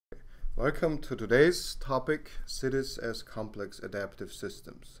Welcome to today's topic, cities as complex adaptive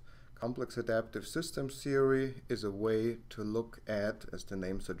systems. Complex adaptive systems theory is a way to look at, as the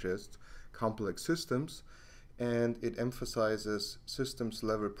name suggests, complex systems, and it emphasizes systems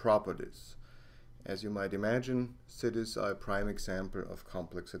level properties. As you might imagine, cities are a prime example of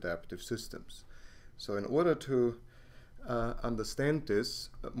complex adaptive systems. So in order to understand this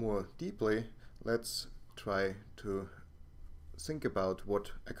more deeply, let's try to think about what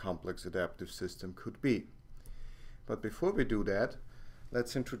a complex adaptive system could be. But before we do that,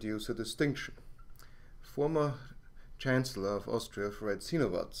 let's introduce a distinction. Former Chancellor of Austria, Fred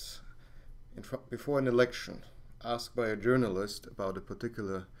Sinowatz, before an election, asked by a journalist about a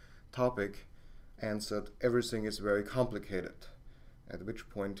particular topic, answered, "Everything is very complicated," at which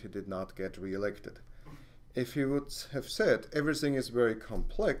point he did not get re-elected. If he would have said, "Everything is very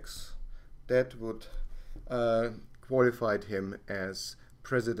complex," that would qualified him as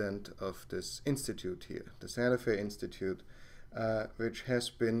president of this institute here, the Santa Fe Institute, which has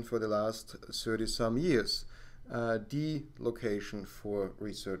been for the last 30-some years the location for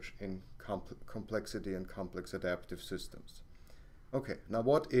research in complexity and complex adaptive systems. Okay, now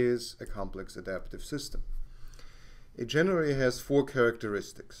what is a complex adaptive system? It generally has four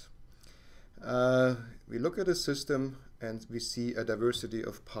characteristics. We look at a system and we see a diversity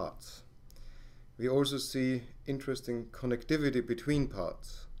of parts. We also see interesting connectivity between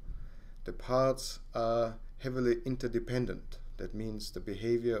parts. The parts are heavily interdependent. That means the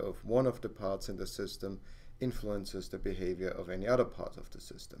behavior of one of the parts in the system influences the behavior of any other part of the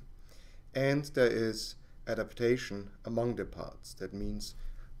system. And there is adaptation among the parts. That means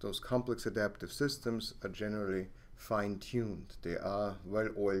those complex adaptive systems are generally fine-tuned. They are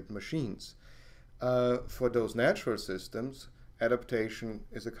well-oiled machines. For those natural systems, adaptation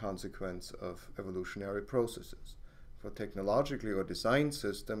is a consequence of evolutionary processes. For technologically or design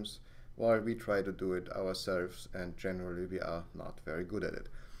systems, while we try to do it ourselves, and generally we are not very good at it,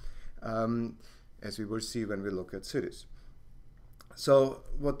 as we will see when we look at cities. So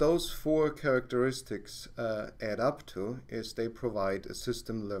what those four characteristics add up to is they provide a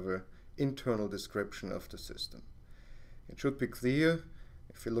system-level internal description of the system. It should be clear,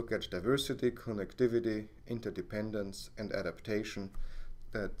 if you look at diversity, connectivity, interdependence, and adaptation,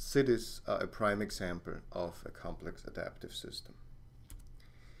 that cities are a prime example of a complex adaptive system.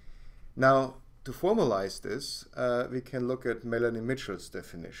 Now, to formalize this, we can look at Melanie Mitchell's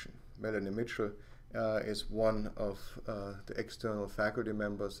definition. Melanie Mitchell is one of the external faculty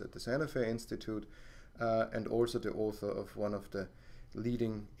members at the Santa Fe Institute and also the author of one of the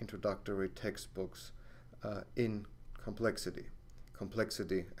leading introductory textbooks in complexity.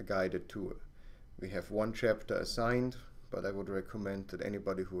 Complexity, a guided tour. We have one chapter assigned, but I would recommend that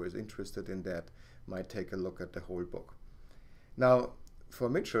anybody who is interested in that might take a look at the whole book. Now, for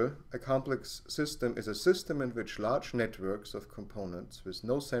Mitchell, a complex system is a system in which large networks of components with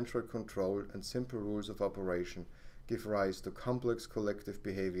no central control and simple rules of operation give rise to complex collective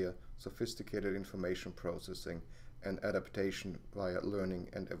behavior, sophisticated information processing, and adaptation via learning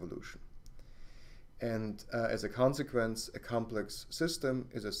and evolution. And as a consequence, a complex system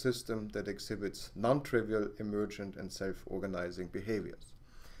is a system that exhibits non-trivial, emergent, and self-organizing behaviors.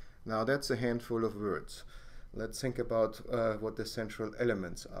 Now that's a handful of words. Let's think about what the central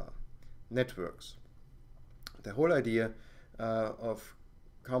elements are. Networks. The whole idea of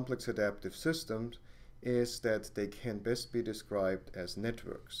complex adaptive systems is that they can best be described as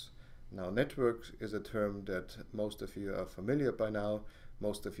networks. Now, networks is a term that most of you are familiar by now.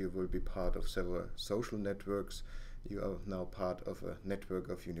 Most of you will be part of several social networks. You are now part of a network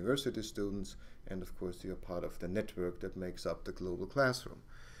of university students, and of course you are part of the network that makes up the global classroom.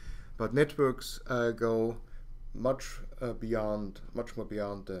 But networks go much more beyond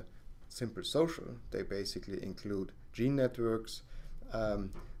the simple social. They basically include gene networks,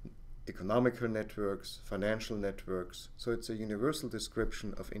 economical networks, financial networks. So it's a universal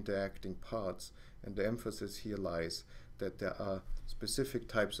description of interacting parts, and the emphasis here lies that there are specific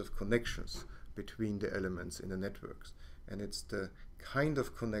types of connections between the elements in the networks. And it's the kind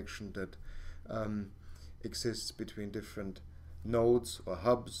of connection that exists between different nodes or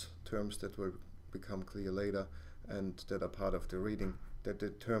hubs, terms that will become clear later and that are part of the reading, that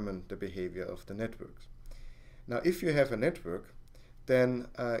determine the behavior of the networks. Now, if you have a network, then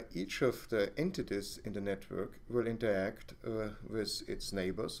each of the entities in the network will interact with its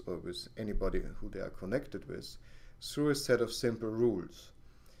neighbors or with anybody who they are connected with through a set of simple rules.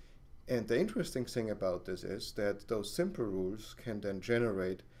 And the interesting thing about this is that those simple rules can then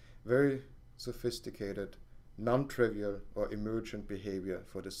generate very sophisticated, non-trivial or emergent behavior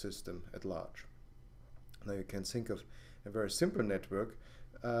for the system at large. Now you can think of a very simple network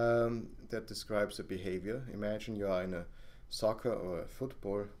that describes a behavior. Imagine you are in a soccer or a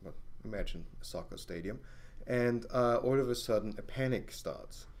football, well, imagine a soccer stadium, and all of a sudden a panic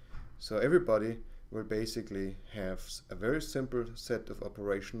starts. So everybody will basically have a very simple set of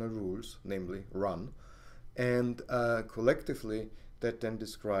operational rules, namely run, and collectively that then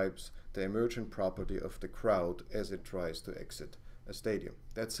describes the emergent property of the crowd as it tries to exit a stadium.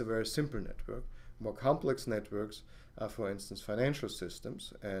 That's a very simple network. More complex networks are, for instance, financial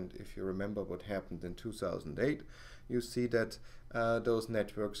systems, and if you remember what happened in 2008, you see that those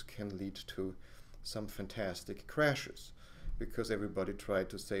networks can lead to some fantastic crashes because everybody tried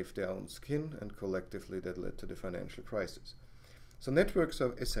to save their own skin, and collectively that led to the financial crisis. So networks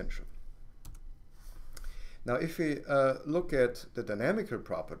are essential. Now, if we look at the dynamical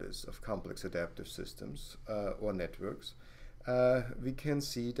properties of complex adaptive systems or networks, we can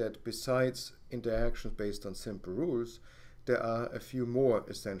see that besides interactions based on simple rules, there are a few more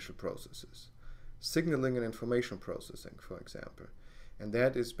essential processes. Signaling and information processing, for example. And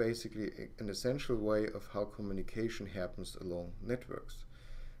that is basically an essential way of how communication happens along networks.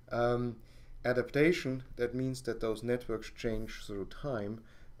 Adaptation, that means that those networks change through time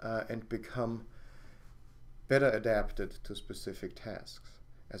and become better adapted to specific tasks.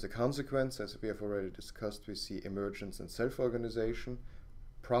 As a consequence, as we have already discussed, we see emergence and self-organization,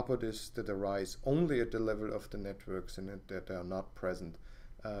 properties that arise only at the level of the networks and that are not present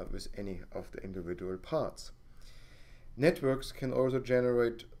with any of the individual parts. Networks can also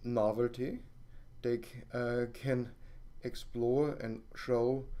generate novelty. They can explore and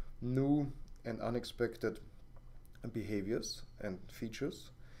show new and unexpected behaviors and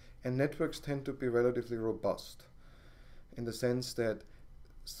features. And networks tend to be relatively robust in the sense that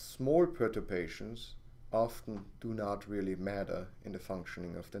small perturbations often do not really matter in the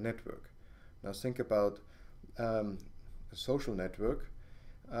functioning of the network. Now think about a social network.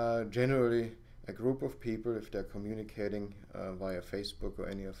 Generally, a group of people, if they're communicating via Facebook or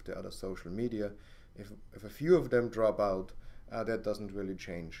any of the other social media, if a few of them drop out, that doesn't really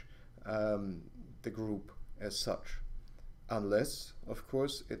change the group as such. Unless, of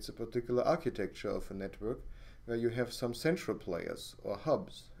course, it's a particular architecture of a network where you have some central players or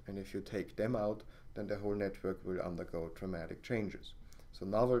hubs, and if you take them out, then the whole network will undergo dramatic changes. So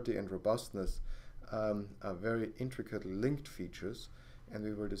novelty and robustness are very intricately linked features, and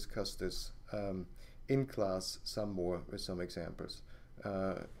we will discuss this in class some more with some examples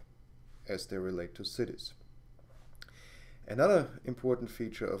as they relate to cities. Another important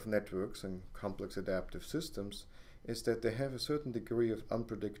feature of networks and complex adaptive systems is that they have a certain degree of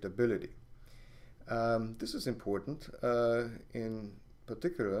unpredictability. This is important in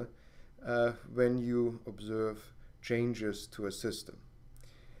particular when you observe changes to a system,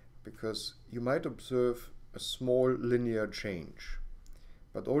 because you might observe a small linear change,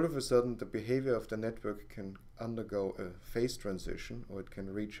 but all of a sudden the behavior of the network can undergo a phase transition, or it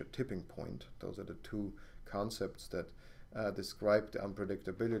can reach a tipping point. Those are the two concepts that describe the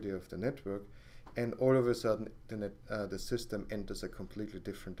unpredictability of the network, and all of a sudden the system enters a completely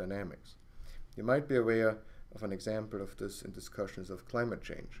different dynamics. You might be aware of an example of this in discussions of climate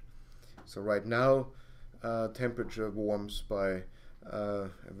change. So right now, temperature warms by a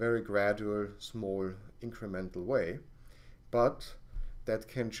very gradual, small, incremental way, but that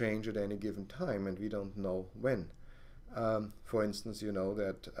can change at any given time, and we don't know when. For instance, you know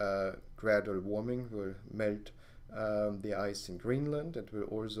that gradual warming will melt the ice in Greenland. It will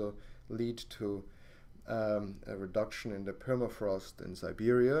also lead to a reduction in the permafrost in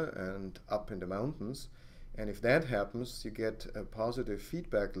Siberia and up in the mountains. And if that happens, you get a positive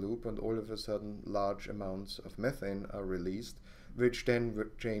feedback loop, and all of a sudden large amounts of methane are released, which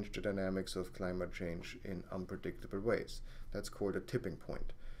then change the dynamics of climate change in unpredictable ways. That's called a tipping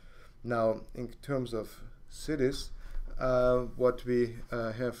point. Now, in terms of cities, what we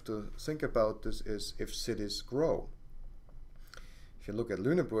have to think about this is if cities grow. If you look at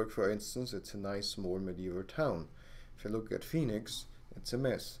Lüneburg, for instance, it's a nice small medieval town. If you look at Phoenix, it's a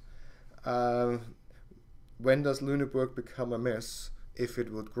mess. When does Lüneburg become a mess if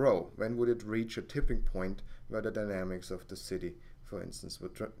it would grow? When would it reach a tipping point where the dynamics of the city, for instance,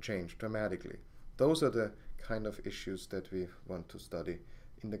 would change dramatically? Those are the kind of issues that we want to study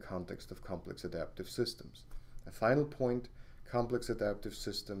in the context of complex adaptive systems. A final point, complex adaptive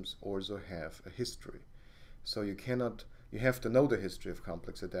systems also have a history. So you have to know the history of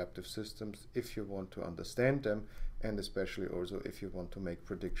complex adaptive systems if you want to understand them, and especially also if you want to make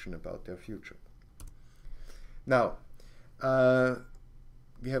prediction about their future. Now,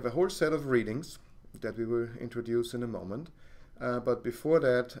 we have a whole set of readings that we will introduce in a moment, but before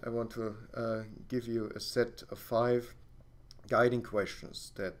that I want to give you a set of 5 guiding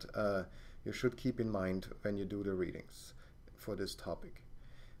questions that you should keep in mind when you do the readings for this topic.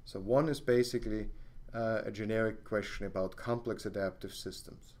 So one is basically a generic question about complex adaptive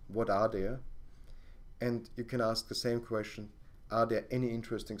systems. What are they? And you can ask the same question, are there any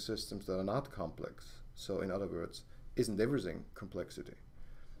interesting systems that are not complex? So in other words, isn't everything complexity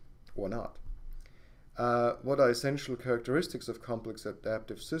or not? What are essential characteristics of complex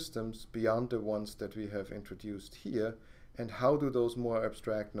adaptive systems beyond the ones that we have introduced here, and how do those more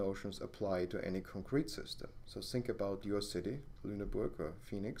abstract notions apply to any concrete system? So think about your city, Lüneburg or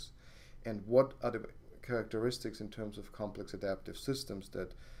Phoenix, and what are the characteristics in terms of complex adaptive systems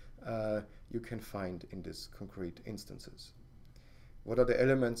that you can find in these concrete instances. What are the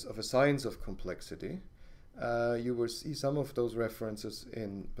elements of a science of complexity? You will see some of those references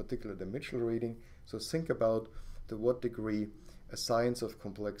in particular the Mitchell reading. So think about to what degree a science of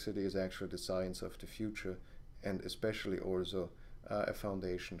complexity is actually the science of the future, and especially also a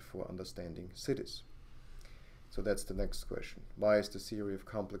foundation for understanding cities. So that's the next question. Why is the theory of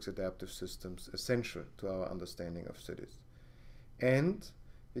complex adaptive systems essential to our understanding of cities? And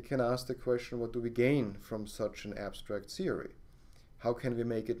we can ask the question, what do we gain from such an abstract theory? How can we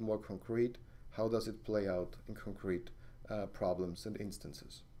make it more concrete? How does it play out in concrete problems and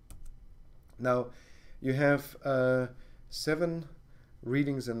instances? Now, you have 7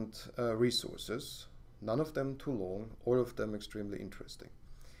 readings and resources, none of them too long, all of them extremely interesting.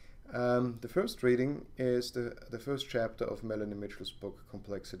 The first reading is the first chapter of Melanie Mitchell's book,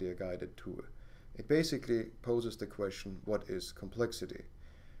 Complexity, A Guided Tour. It basically poses the question, what is complexity?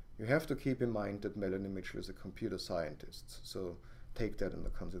 You have to keep in mind that Melanie Mitchell is a computer scientist, so take that into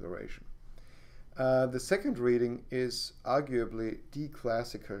consideration. The second reading is arguably the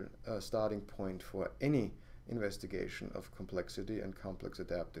classical starting point for any investigation of complexity and complex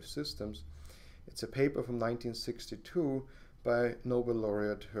adaptive systems. It's a paper from 1962 by Nobel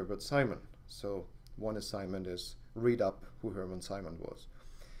laureate Herbert Simon. So one assignment is read up who Hermann Simon was.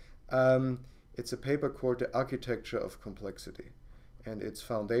 It's a paper called The Architecture of Complexity, and it's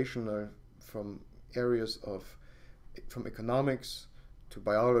foundational from areas from economics to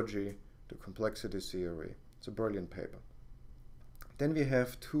biology to complexity theory. It's a brilliant paper. Then we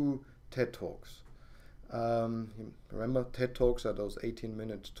have 2 TED Talks. Remember, TED Talks are those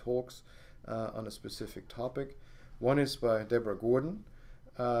 18-minute talks on a specific topic. One is by Deborah Gordon.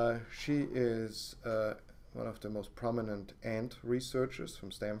 She is one of the most prominent ant researchers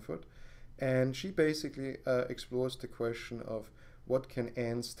from Stanford, and she basically explores the question of what can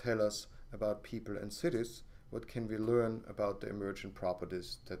ants tell us about people and cities, what can we learn about the emergent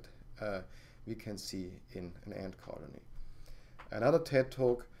properties that we can see in an ant colony. Another TED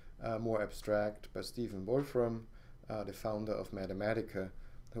Talk, more abstract, by Stephen Wolfram, the founder of Mathematica,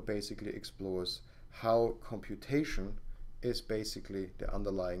 who basically explores how computation is basically the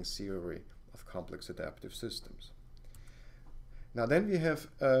underlying theory of complex adaptive systems. Now then we have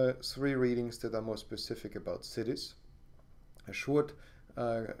 3 readings that are more specific about cities. A short,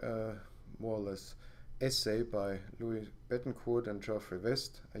 more or less, essay by Louis Bettencourt and Geoffrey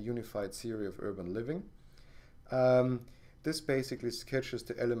West, A Unified Theory of Urban Living. This basically sketches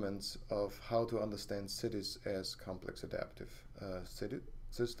the elements of how to understand cities as complex adaptive city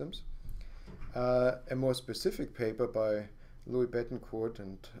systems. A more specific paper by Louis Bettencourt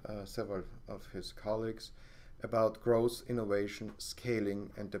and several of his colleagues about growth, innovation, scaling,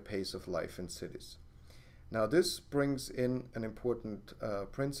 and the pace of life in cities. Now this brings in an important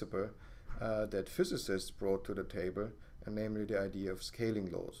principle that physicists brought to the table, and namely the idea of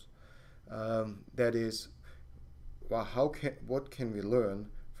scaling laws. That is, well, what can we learn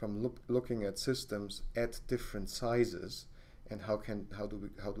from looking at systems at different sizes, and how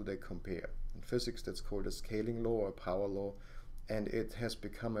do they compare? In physics, that's called a scaling law or power law, and it has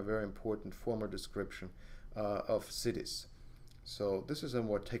become a very important formal description of cities. So this is a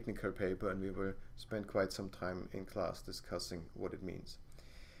more technical paper, and we will spend quite some time in class discussing what it means.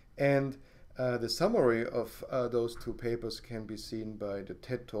 And the summary of those 2 papers can be seen by the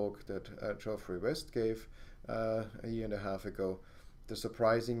TED Talk that Geoffrey West gave a year and a half ago, The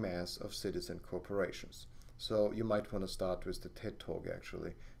Surprising Mass of Cities and Corporations. So you might want to start with the TED Talk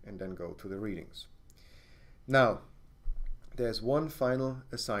actually, and then go to the readings. Now, there's one final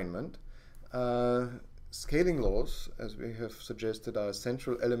assignment. Scaling laws, as we have suggested, are a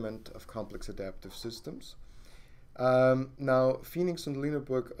central element of complex adaptive systems. Now, Phoenix and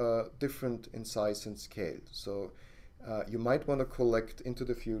Lüneburg are different in size and scale. So you might want to collect into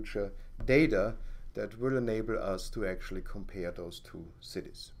the future data that will enable us to actually compare those 2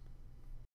 cities.